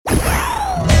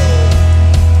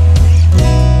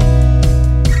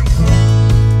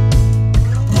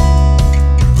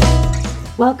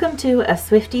Welcome to a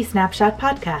Swiftie Snapshot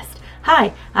podcast.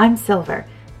 Hi, I'm Silver.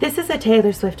 This is a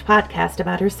Taylor Swift podcast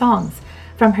about her songs,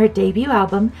 from her debut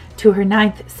album to her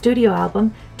 9th studio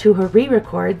album to her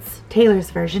re-records,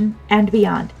 Taylor's version, and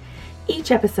beyond.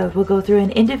 Each episode will go through an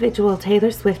individual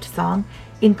Taylor Swift song,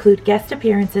 include guest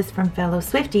appearances from fellow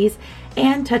Swifties,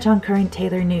 and touch on current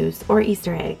Taylor news or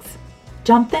Easter eggs.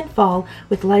 Jump then fall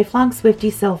with lifelong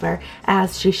Swiftie Silver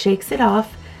as she shakes it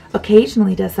off,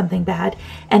 occasionally does something bad,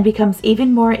 and becomes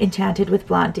even more enchanted with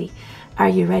Blondie. Are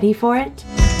you ready for it?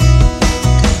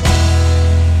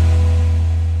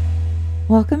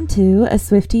 Welcome to a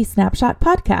Swiftie Snapshot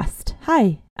podcast.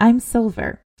 Hi, I'm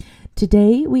Silver.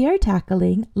 Today we are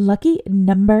tackling lucky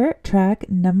number track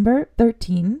number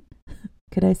 13.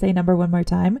 Could I say number one more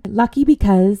time? Lucky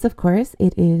because, of course,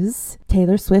 it is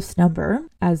Taylor Swift's number.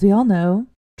 As we all know,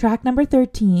 track number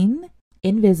 13,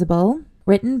 Invisible,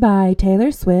 written by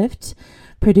Taylor Swift,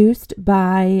 produced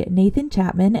by Nathan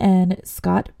Chapman and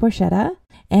Scott Borchetta,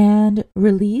 and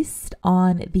released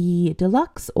on the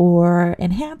deluxe or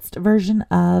enhanced version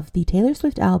of the Taylor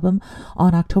Swift album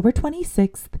on October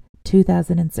 26th,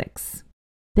 2006.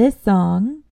 This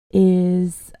song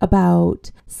is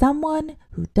about someone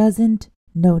who doesn't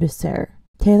notice her.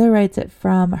 Taylor writes it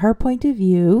from her point of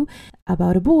view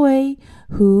about a boy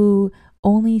who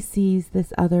only sees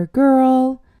this other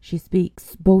girl. She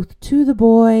speaks both to the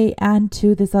boy and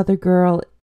to this other girl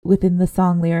within the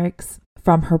song lyrics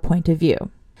from her point of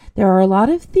view. There are a lot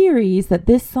of theories that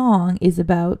this song is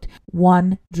about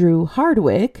one Drew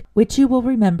Hardwick, which you will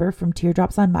remember from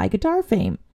Teardrops on My Guitar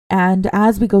fame. And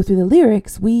as we go through the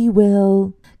lyrics, we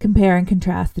will compare and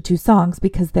contrast the two songs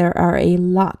because there are a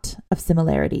lot of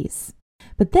similarities.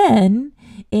 But then,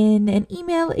 in an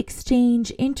email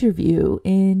exchange interview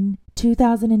in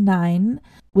 2009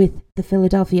 with the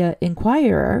Philadelphia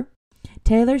Inquirer,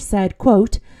 Taylor said,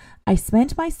 quote, "I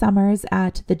spent my summers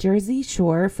at the Jersey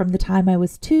Shore from the time I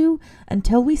was 2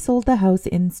 until we sold the house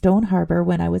in Stone Harbor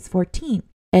when I was 14.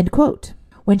 End quote.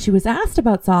 When she was asked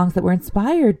about songs that were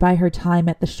inspired by her time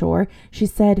at the shore, she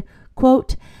said,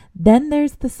 quote, "Then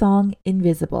there's the song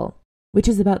Invisible, which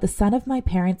is about the son of my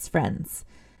parents' friends.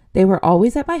 They were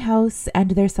always at my house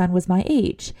and their son was my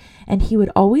age, and he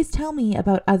would always tell me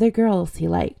about other girls he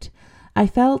liked. I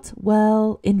felt,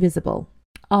 well, invisible,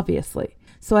 obviously.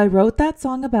 So I wrote that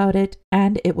song about it,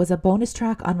 and it was a bonus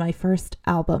track on my first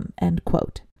album," end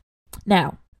quote.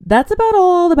 Now, that's about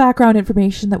all the background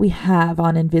information that we have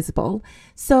on Invisible.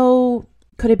 So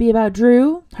could it be about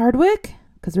Drew Hardwick?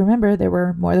 Because remember, there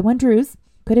were more than one Drews.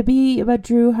 Could it be about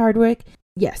Drew Hardwick?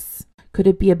 Yes. Could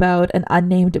it be about an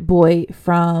unnamed boy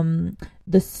from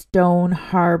the Stone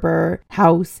Harbor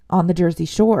house on the Jersey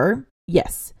Shore?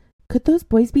 Yes. Could those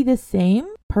boys be the same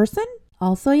person?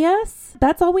 Also yes.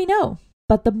 That's all we know.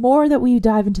 But the more that we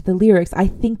dive into the lyrics, I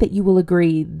think that you will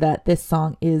agree that this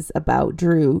song is about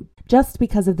Drew, just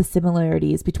because of the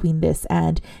similarities between this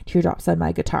and Teardrops on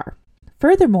My Guitar.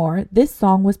 Furthermore, this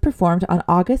song was performed on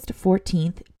August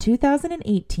 14th,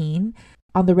 2018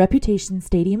 on the Reputation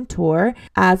Stadium tour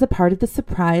as a part of the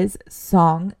surprise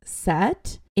song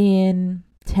set in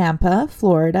Tampa,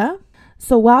 Florida.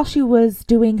 So while she was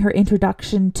doing her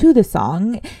introduction to the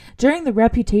song, during the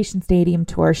Reputation Stadium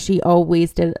tour, she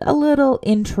always did a little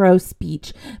intro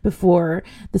speech before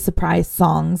the surprise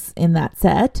songs in that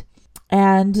set.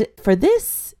 And for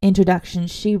this introduction,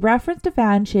 she referenced a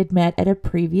fan she had met at a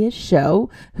previous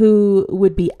show who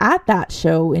would be at that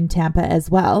show in Tampa as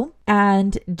well.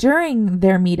 And during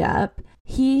their meetup,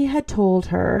 he had told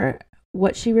her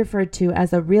what she referred to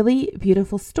as a really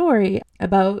beautiful story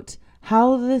about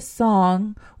how this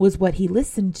song was what he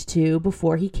listened to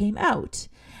before he came out.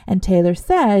 And Taylor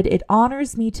said, "It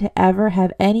honors me to ever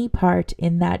have any part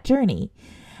in that journey."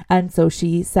 And so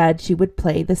she said she would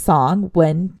play the song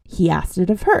when he asked it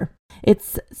of her.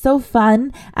 It's so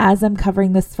fun as I'm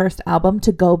covering this first album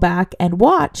to go back and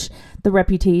watch the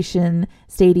Reputation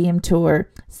Stadium Tour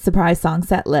surprise song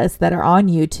set lists that are on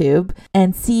YouTube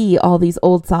and see all these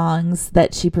old songs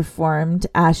that she performed,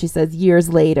 as she says,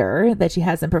 years later that she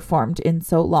hasn't performed in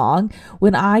so long.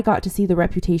 When I got to see the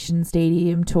Reputation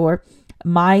Stadium Tour,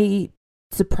 my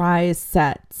surprise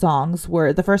set songs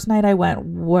were, the first night I went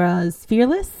was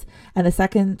Fearless, and the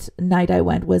second night I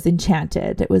went was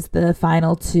Enchanted. It was the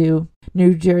final 2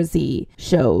 New Jersey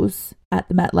shows at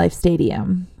the MetLife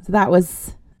Stadium. So that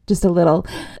was just a little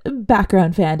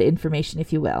background fan information,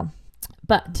 if you will.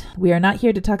 But we are not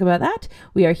here to talk about that.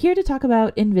 We are here to talk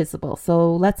about Invisible.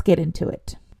 So let's get into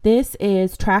it. This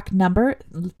is track number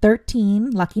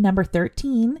 13, lucky number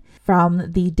 13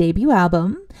 from the debut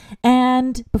album.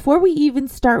 And before we even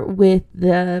start with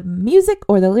the music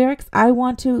or the lyrics, I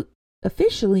want to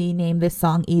officially name this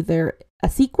song either a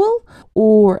sequel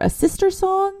or a sister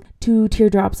song to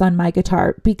Teardrops on My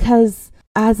Guitar, because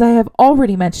as I have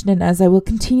already mentioned, and as I will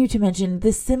continue to mention,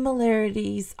 the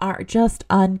similarities are just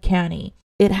uncanny.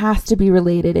 It has to be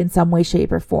related in some way,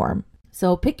 shape, or form.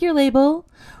 So pick your label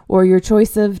or your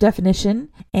choice of definition,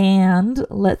 and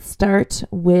let's start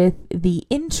with the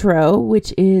intro,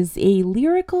 which is a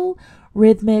lyrical,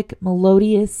 rhythmic,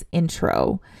 melodious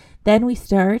intro. Then we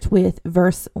start with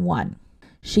verse 1.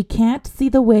 She can't see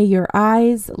the way your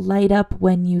eyes light up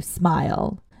when you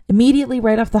smile. Immediately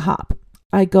right off the hop,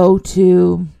 I go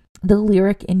to the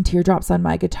lyric in Teardrops on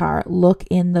My Guitar. Look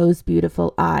in those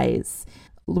beautiful eyes.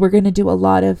 We're going to do a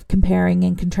lot of comparing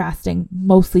and contrasting,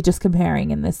 mostly just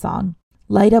comparing in this song.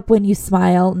 Light up when you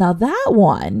smile. Now that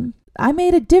one, I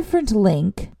made a different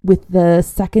link with the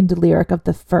second lyric of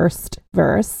the first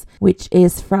verse, which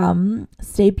is from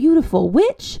Stay Beautiful,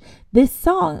 which this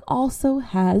song also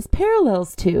has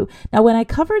parallels to. Now, when I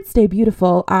covered Stay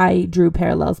Beautiful, I drew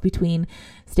parallels between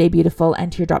Stay Beautiful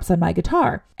and Teardrops on My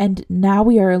Guitar. And now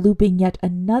we are looping yet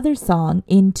another song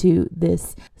into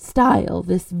this style,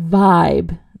 this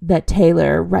vibe that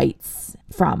Taylor writes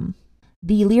from.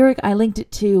 The lyric I linked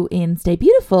it to in Stay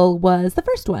Beautiful was the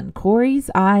first one. Corey's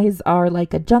eyes are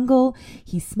like a jungle.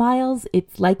 He smiles.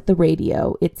 It's like the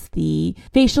radio. It's the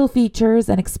facial features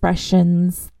and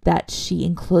expressions that she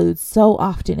includes so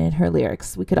often in her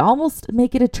lyrics. We could almost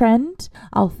make it a trend.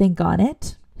 I'll think on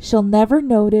it. She'll never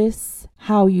notice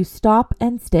how you stop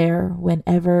and stare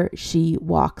whenever she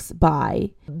walks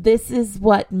by. This is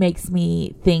what makes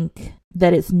me think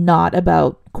that it's not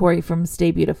about Corey from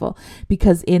Stay Beautiful,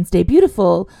 because in Stay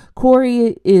Beautiful,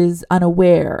 Corey is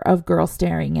unaware of girls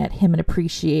staring at him and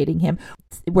appreciating him,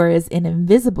 whereas in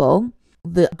Invisible,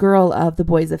 the girl of the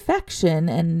boy's affection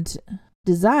and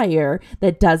desire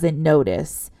that doesn't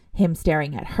notice him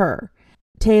staring at her.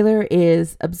 Taylor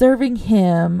is observing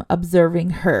him, observing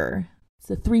her. It's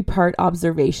a 3-part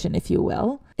observation, if you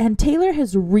will. And Taylor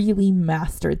has really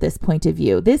mastered this point of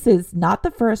view. This is not the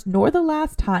first nor the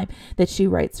last time that she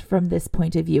writes from this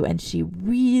point of view, and she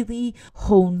really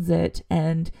hones it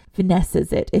and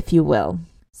finesses it, if you will.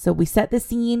 So we set the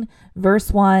scene,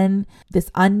 verse 1,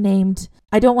 this unnamed,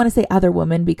 I don't want to say other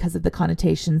woman because of the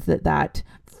connotations that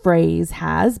phrase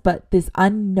has, but this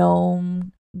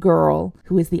unknown girl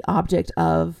who is the object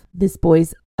of this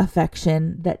boy's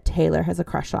affection that Taylor has a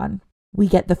crush on. We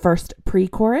get the first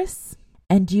pre-chorus.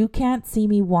 And you can't see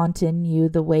me wanting you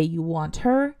the way you want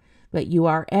her, but you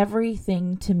are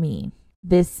everything to me.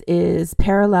 This is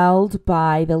paralleled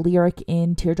by the lyric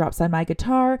in Teardrops on My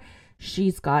Guitar.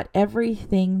 She's got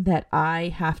everything that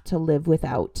I have to live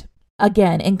without.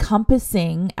 Again,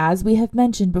 encompassing, as we have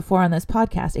mentioned before on this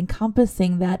podcast,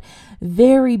 encompassing that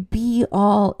very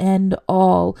be-all,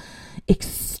 end-all,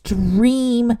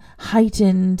 extreme,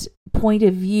 heightened point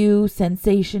of view,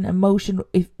 sensation, emotion,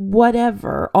 if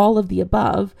whatever, all of the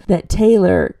above that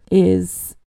Taylor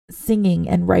is singing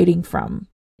and writing from.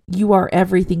 You are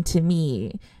everything to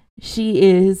me. She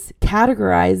is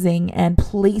categorizing and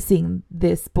placing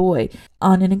this boy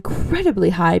on an incredibly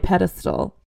high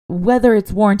pedestal. Whether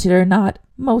it's warranted or not,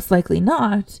 most likely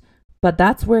not, but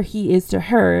that's where he is to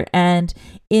her. And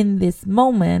in this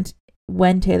moment,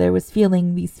 when Taylor was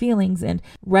feeling these feelings and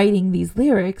writing these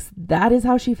lyrics, that is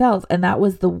how she felt. And that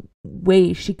was the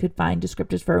way she could find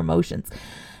descriptors for emotions.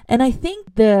 And I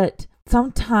think that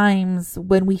sometimes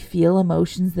when we feel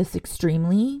emotions this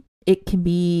extremely, it can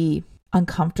be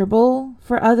uncomfortable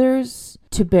for others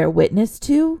to bear witness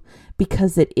to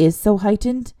because it is so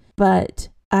heightened. But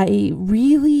I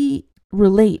really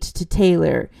relate to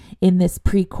Taylor in this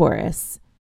pre-chorus,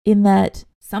 in that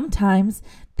sometimes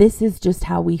this is just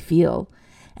how we feel,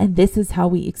 and this is how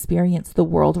we experience the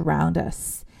world around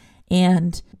us.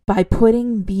 And by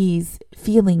putting these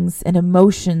feelings and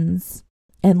emotions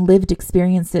and lived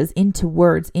experiences into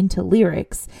words, into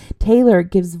lyrics, Taylor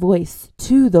gives voice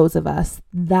to those of us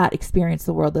that experience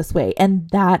the world this way. And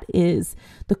that is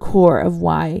the core of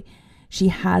why she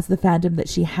has the fandom that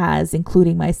she has,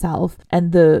 including myself,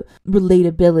 and the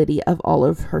relatability of all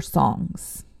of her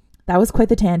songs. That was quite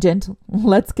the tangent.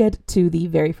 Let's get to the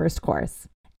very first chorus.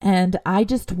 And I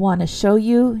just want to show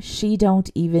you, she don't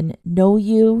even know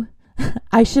you.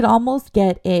 I should almost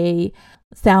get a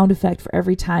sound effect for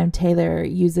every time Taylor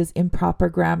uses improper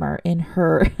grammar in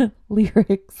her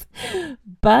lyrics.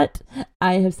 But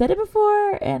I have said it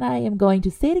before, and I am going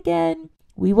to say it again.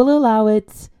 We will allow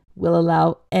it. We'll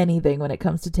allow anything when it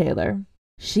comes to Taylor.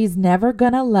 She's never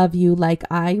gonna love you like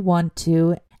I want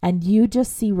to, and you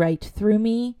just see right through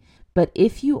me. But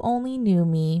if you only knew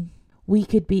me, we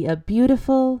could be a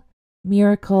beautiful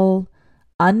miracle,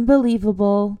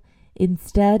 unbelievable,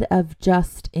 instead of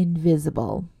just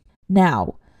invisible.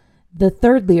 Now, the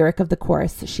third lyric of the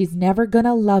chorus, she's never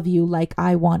gonna love you like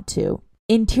I want to.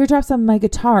 In Teardrops on My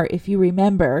Guitar, if you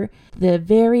remember, the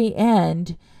very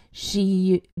end,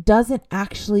 she doesn't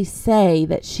actually say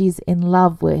that she's in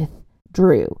love with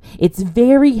Drew. It's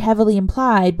very heavily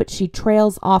implied, but she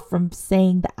trails off from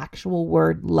saying the actual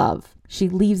word love. She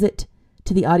leaves it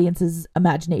to the audience's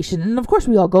imagination. And of course,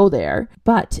 we all go there.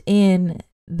 But in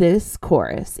this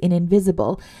chorus, in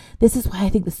Invisible, this is why I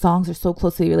think the songs are so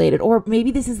closely related. Or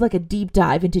maybe this is like a deep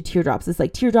dive into Teardrops. It's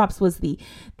like Teardrops was the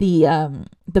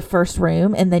first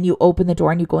room, and then you open the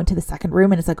door and you go into the second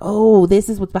room, and it's like, oh, this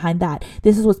is what's behind that.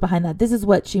 This is what's behind that. This is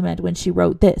what she meant when she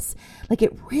wrote this. Like,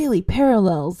 it really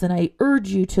parallels, and I urge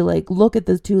you to like look at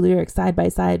those two lyrics side by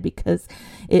side, because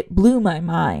it blew my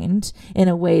mind in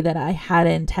a way that I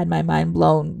hadn't had my mind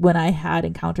blown when I had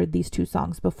encountered these two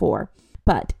songs before.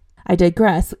 But I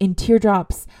digress. In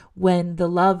Teardrops, when the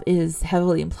love is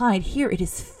heavily implied, here it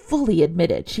is fully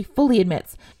admitted. She fully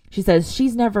admits. She says,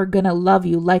 she's never gonna love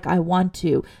you like I want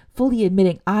to. Fully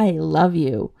admitting, I love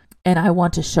you and I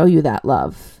want to show you that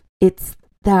love. It's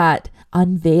that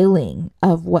unveiling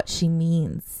of what she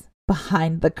means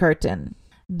behind the curtain.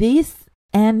 This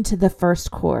end to the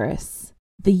first chorus,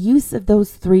 the use of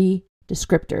those three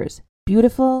descriptors: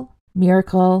 beautiful,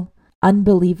 miracle,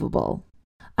 unbelievable.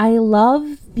 I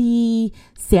love the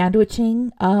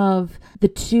sandwiching of the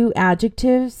two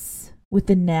adjectives with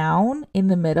the noun in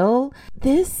the middle.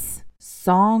 This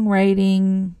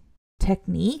songwriting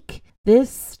technique,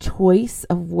 this choice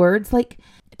of words, like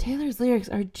Taylor's lyrics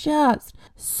are just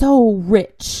so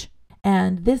rich.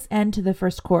 And this end to the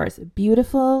first chorus,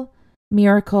 beautiful,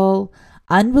 miracle,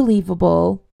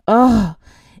 unbelievable. Oh,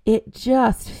 it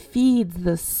just feeds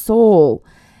the soul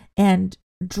and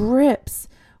drips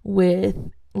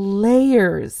with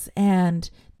layers and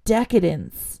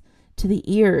decadence to the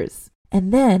ears.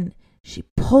 And then she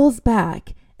pulls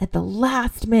back at the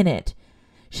last minute.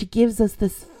 She gives us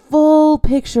this full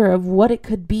picture of what it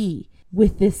could be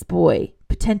with this boy,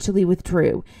 potentially with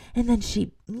Drew. And then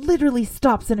she literally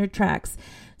stops in her tracks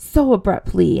so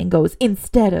abruptly and goes,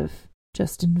 instead of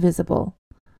just invisible.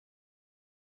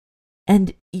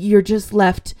 And you're just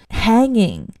left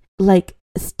hanging, like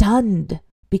stunned,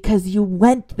 because you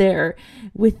went there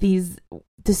with these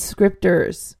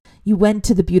descriptors. You went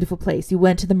to the beautiful place. You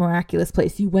went to the miraculous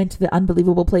place. You went to the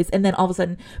unbelievable place. And then all of a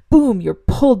sudden, boom, you're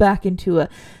pulled back into a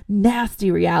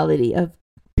nasty reality of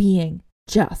being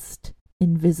just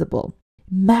invisible.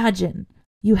 Imagine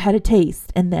you had a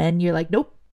taste and then you're like,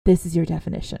 nope, this is your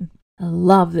definition. I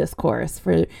love this chorus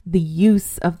for the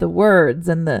use of the words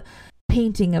and the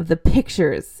painting of the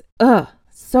pictures. Ugh,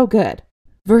 so good.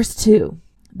 Verse 2.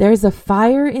 There's a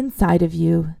fire inside of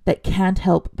you that can't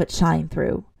help but shine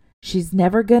through. She's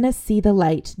never gonna see the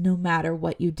light no matter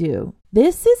what you do.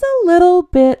 This is a little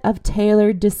bit of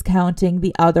Taylor discounting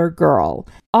the other girl.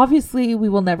 Obviously, we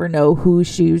will never know who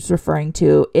she's referring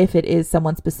to, if it is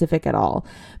someone specific at all.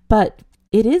 But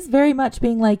it is very much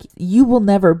being like, you will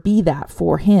never be that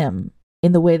for him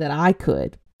in the way that I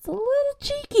could. It's a little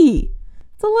cheeky.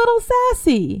 It's a little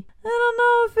sassy. I don't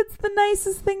know if it's the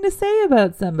nicest thing to say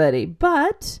about somebody,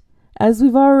 but as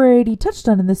we've already touched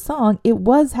on in this song, it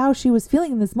was how she was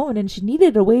feeling in this moment, and she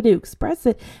needed a way to express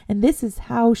it, and this is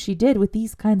how she did with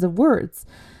these kinds of words.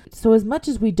 So as much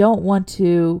as we don't want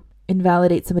to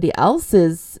invalidate somebody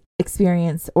else's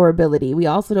experience or ability, we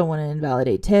also don't want to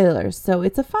invalidate Taylor's. So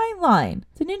it's a fine line.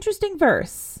 It's an interesting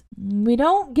verse. We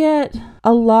don't get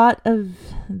a lot of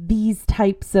these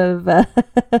types of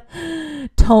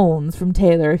tones from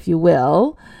Taylor, if you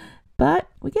will, but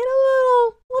we get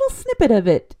a little snippet of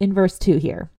it in verse 2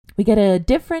 here. We get a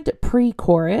different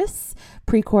pre-chorus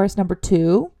number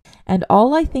 2, and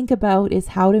all I think about is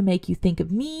how to make you think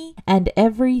of me and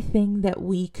everything that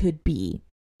we could be.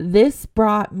 This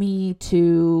brought me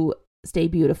to Stay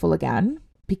Beautiful again,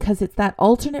 because it's that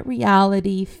alternate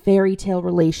reality fairy tale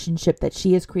relationship that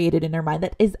she has created in her mind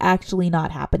that is actually not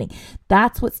happening.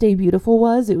 That's what Stay Beautiful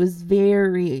was. It was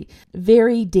very,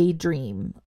 very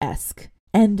daydream-esque.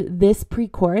 And this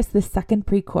pre-chorus, the second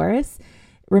pre-chorus,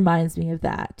 reminds me of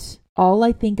that. All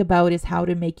I think about is how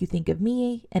to make you think of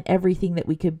me and everything that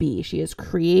we could be. She is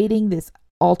creating this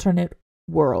alternate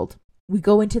world. We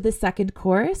go into the second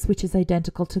chorus, which is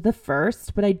identical to the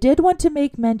first, but I did want to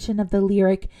make mention of the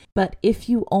lyric, but if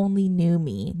you only knew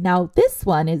me. Now, this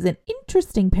one is an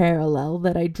interesting parallel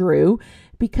that I drew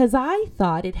because I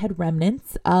thought it had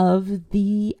remnants of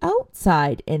The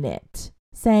Outside in it,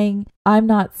 saying, I'm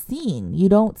not seen, you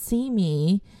don't see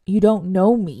me, you don't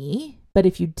know me, but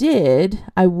if you did,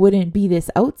 I wouldn't be this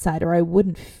outsider, I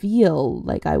wouldn't feel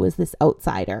like I was this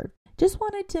outsider. Just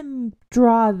wanted to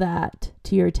draw that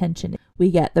to your attention. We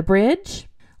get the bridge,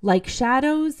 like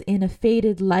shadows in a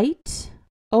faded light.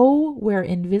 Oh, we're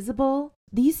invisible.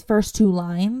 These first two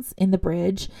lines in the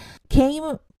bridge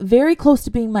came very close to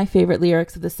being my favorite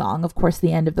lyrics of the song. Of course,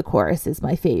 the end of the chorus is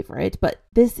my favorite, but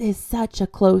this is such a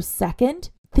close second.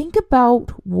 Think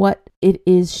about what it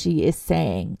is she is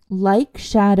saying. Like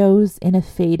shadows in a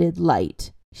faded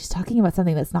light. She's talking about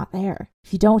something that's not there.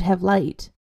 If you don't have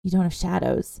light, you don't have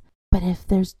shadows. But if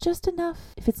there's just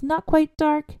enough, if it's not quite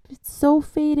dark, if it's so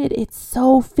faded, it's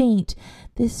so faint.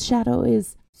 This shadow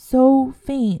is so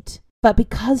faint. But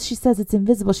because she says it's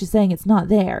invisible, she's saying it's not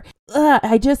there.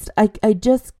 I just,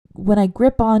 when I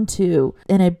grip onto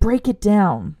and I break it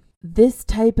down, this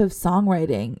type of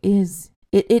songwriting is,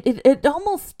 it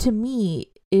almost to me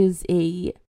is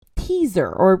a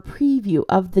teaser or a preview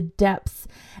of the depths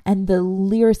and the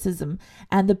lyricism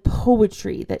and the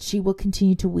poetry that she will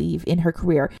continue to weave in her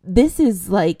career. This is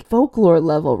like folklore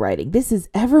level writing. This is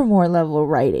Evermore level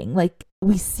writing. Like,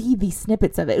 we see these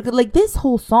snippets of it. Like, this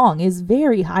whole song is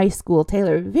very high school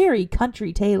Taylor, very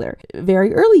country Taylor,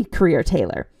 very early career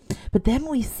Taylor. But then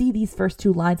we see these first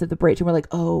two lines of the bridge and we're like,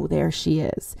 oh, there she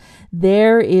is.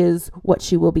 There is what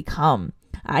she will become.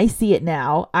 I see it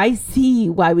now. I see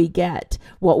why we get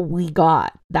what we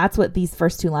got. That's what these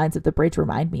first two lines of the bridge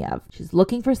remind me of. She's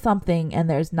looking for something and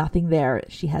there's nothing there.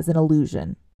 She has an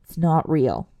illusion. It's not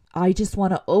real. I just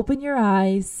want to open your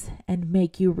eyes and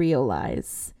make you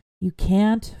realize you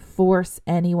can't force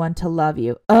anyone to love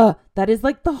you. That is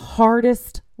like the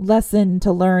hardest lesson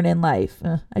to learn in life.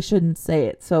 I shouldn't say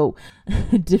it so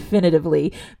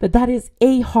definitively, but that is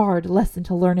a hard lesson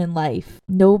to learn in life.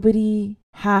 Nobody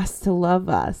has to love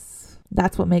us.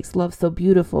 That's what makes love so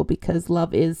beautiful, because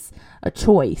love is a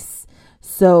choice.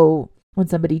 So when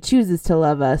somebody chooses to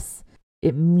love us,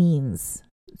 it means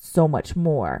so much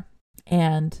more.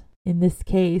 And in this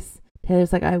case,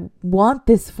 Taylor's like, I want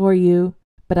this for you,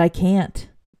 but I can't.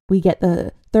 We get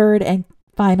the third and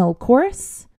final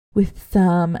chorus with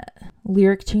some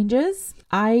lyric changes.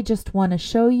 I just want to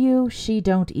show you she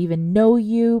don't even know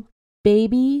you.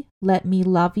 Baby, let me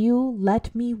love you.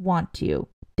 Let me want you.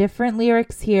 Different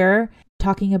lyrics here,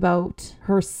 talking about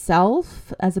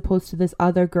herself as opposed to this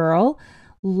other girl.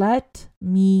 Let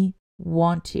me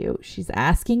want you. She's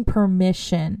asking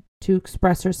permission to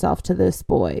express herself to this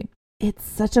boy. It's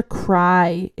such a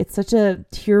cry. It's such a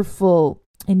tearful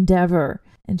endeavor.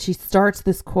 And she starts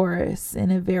this chorus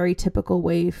in a very typical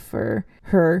way for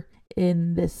her,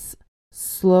 in this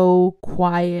slow,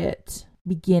 quiet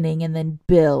beginning, and then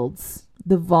builds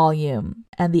the volume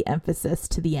and the emphasis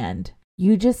to the end.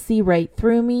 You just see right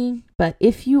through me, but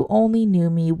if you only knew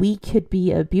me, we could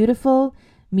be a beautiful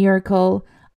miracle,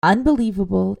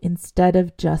 unbelievable instead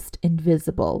of just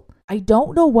invisible. I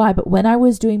don't know why, but when I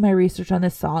was doing my research on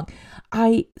this song,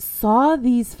 I saw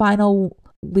these final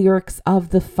lyrics of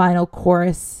the final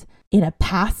chorus in a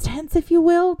past tense, if you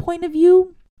will, point of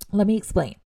view. Let me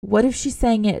explain. What if she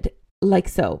sang it like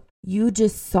so? You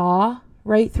just saw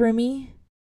right through me,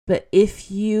 but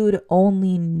if you'd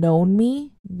only known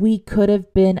me, we could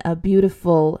have been a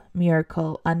beautiful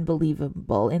miracle,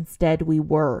 unbelievable. Instead, we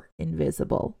were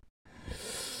invisible.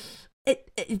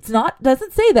 It's not,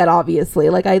 doesn't say that,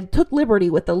 obviously. Like, I took liberty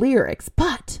with the lyrics,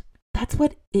 but that's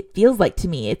what it feels like to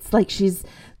me. It's like she's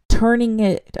turning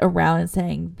it around and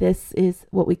saying, this is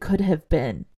what we could have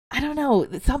been. I don't know.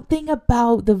 Something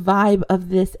about the vibe of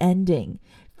this ending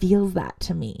feels that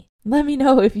to me. Let me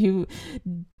know if you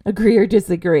agree or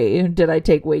disagree. Did I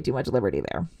take way too much liberty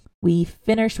there? We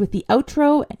finish with the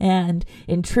outro, and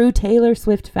in true Taylor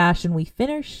Swift fashion, we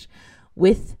finish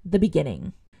with the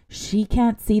beginning. She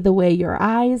can't see the way your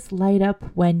eyes light up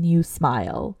when you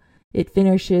smile. It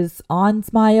finishes on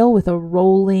smile with a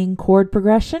rolling chord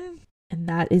progression, and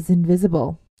that is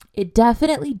Invisible. It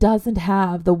definitely doesn't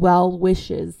have the well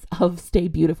wishes of Stay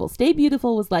Beautiful. Stay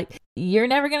Beautiful was like, you're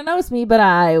never going to notice me, but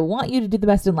I want you to do the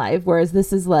best in life. Whereas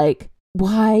this is like,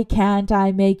 why can't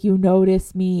I make you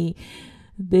notice me?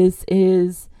 This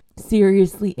is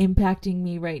seriously impacting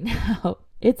me right now.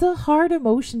 It's a hard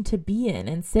emotion to be in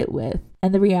and sit with.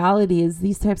 And the reality is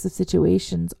these types of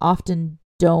situations often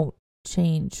don't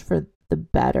change for the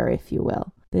better, if you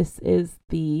will. This is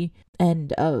the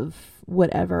end of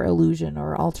whatever illusion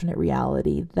or alternate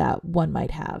reality that one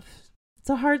might have. It's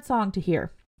a hard song to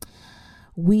hear.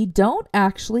 We don't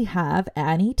actually have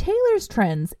Annie Taylor's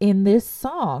trends in this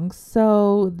song,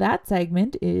 so that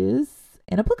segment is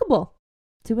inapplicable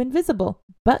to Invisible.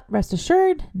 But rest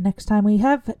assured, next time we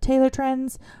have Taylor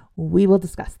trends, we will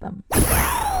discuss them.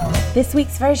 This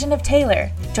week's version of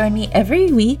Taylor. Join me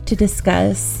every week to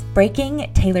discuss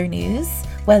breaking Taylor news,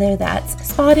 whether that's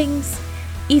spottings,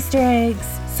 Easter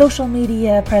eggs, social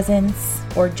media presence,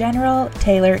 or general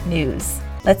Taylor news.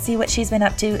 Let's see what she's been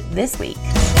up to this week.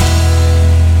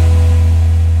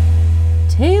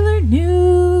 Taylor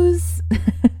news.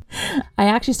 I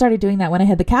actually started doing that when I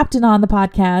had the captain on the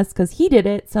podcast because he did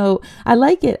it. So I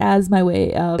like it as my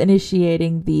way of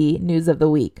initiating the news of the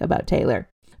week about Taylor.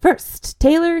 First,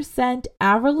 Taylor sent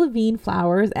Avril Lavigne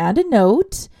flowers and a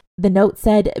note. The note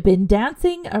said, "Been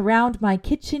dancing around my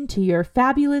kitchen to your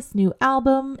fabulous new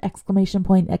album, ! It's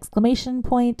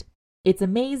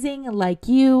amazing, like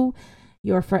you.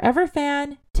 Your forever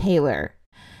fan, Taylor."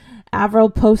 Avril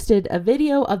posted a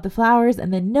video of the flowers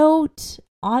and the note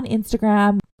on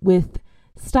Instagram with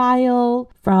Style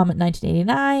from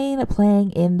 1989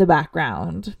 playing in the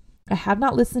background. I have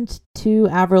not listened to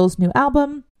Avril's new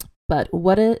album, but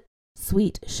what a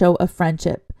sweet show of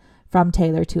friendship from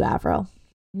Taylor to Avril.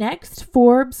 Next,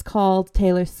 Forbes called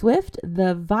Taylor Swift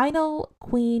the vinyl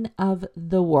queen of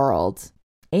the world.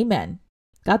 Amen.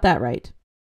 Got that right.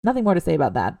 Nothing more to say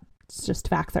about that. It's just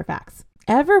facts are facts.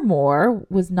 Evermore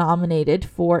was nominated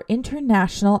for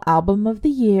International Album of the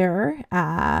Year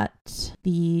at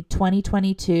the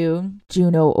 2022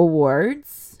 Juno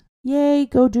Awards. Yay,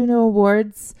 go Juno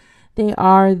Awards. They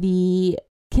are the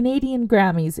Canadian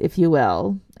Grammys, if you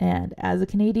will. And as a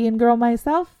Canadian girl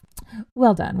myself,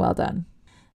 well done, well done.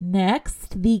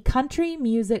 Next, the Country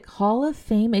Music Hall of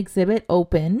Fame exhibit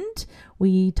opened.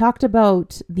 We talked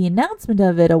about the announcement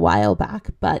of it a while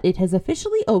back, but it has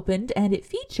officially opened and it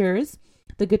features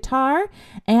the guitar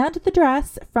and the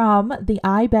dress from the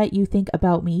I Bet You Think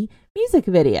About Me music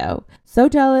video. So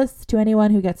jealous to anyone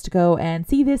who gets to go and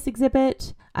see this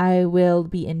exhibit. I will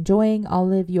be enjoying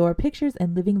all of your pictures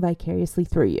and living vicariously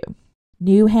through you.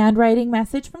 New handwriting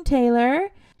message from Taylor.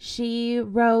 She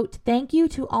wrote, "Thank you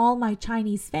to all my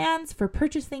Chinese fans for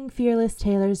purchasing Fearless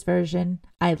Taylor's version.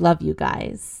 I love you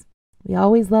guys." We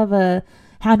always love a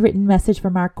handwritten message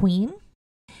from our queen.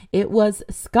 It was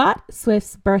Scott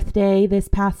Swift's birthday this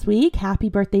past week. Happy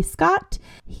birthday, Scott.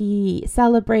 He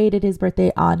celebrated his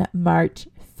birthday on March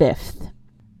 5th.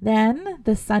 Then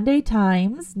the Sunday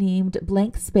Times named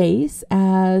Blank Space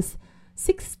as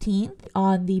 16th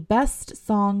on the best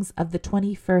songs of the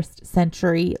 21st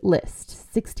century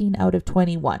list. 16 out of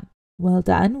 21. Well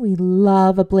done. We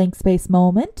love a blank space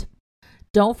moment.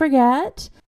 Don't forget,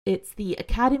 it's the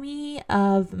Academy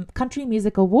of Country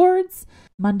Music Awards,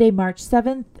 Monday, March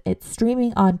 7th. It's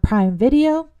streaming on Prime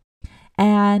Video.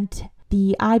 And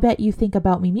the I Bet You Think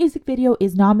About Me music video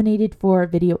is nominated for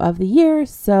Video of the Year.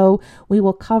 So we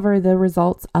will cover the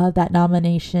results of that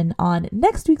nomination on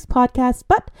next week's podcast.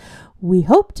 But we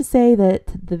hope to say that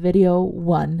the video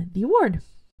won the award.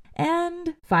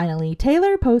 And finally,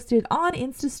 Taylor posted on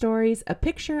Insta Stories a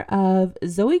picture of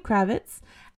Zoe Kravitz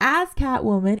as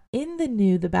Catwoman in the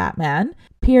new The Batman.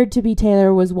 Appeared to be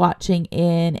Taylor was watching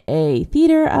in a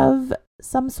theater of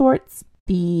some sorts.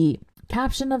 The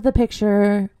caption of the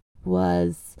picture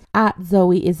was, "At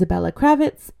Zoe Isabella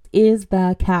Kravitz is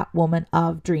the Catwoman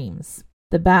of dreams.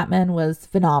 The Batman was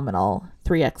phenomenal.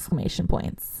 3 exclamation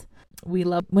points." We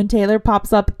love when Taylor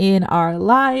pops up in our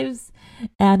lives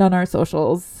and on our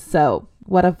socials. So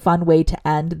what a fun way to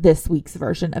end this week's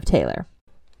version of Taylor.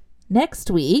 Next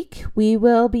week, we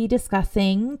will be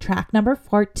discussing track number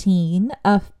 14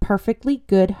 of Perfectly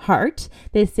Good Heart.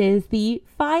 This is the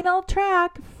final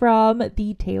track from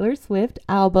the Taylor Swift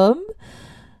album.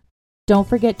 Don't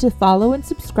forget to follow and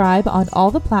subscribe on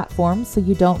all the platforms so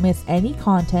you don't miss any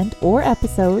content or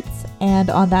episodes. And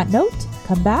on that note,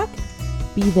 come back,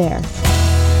 be there.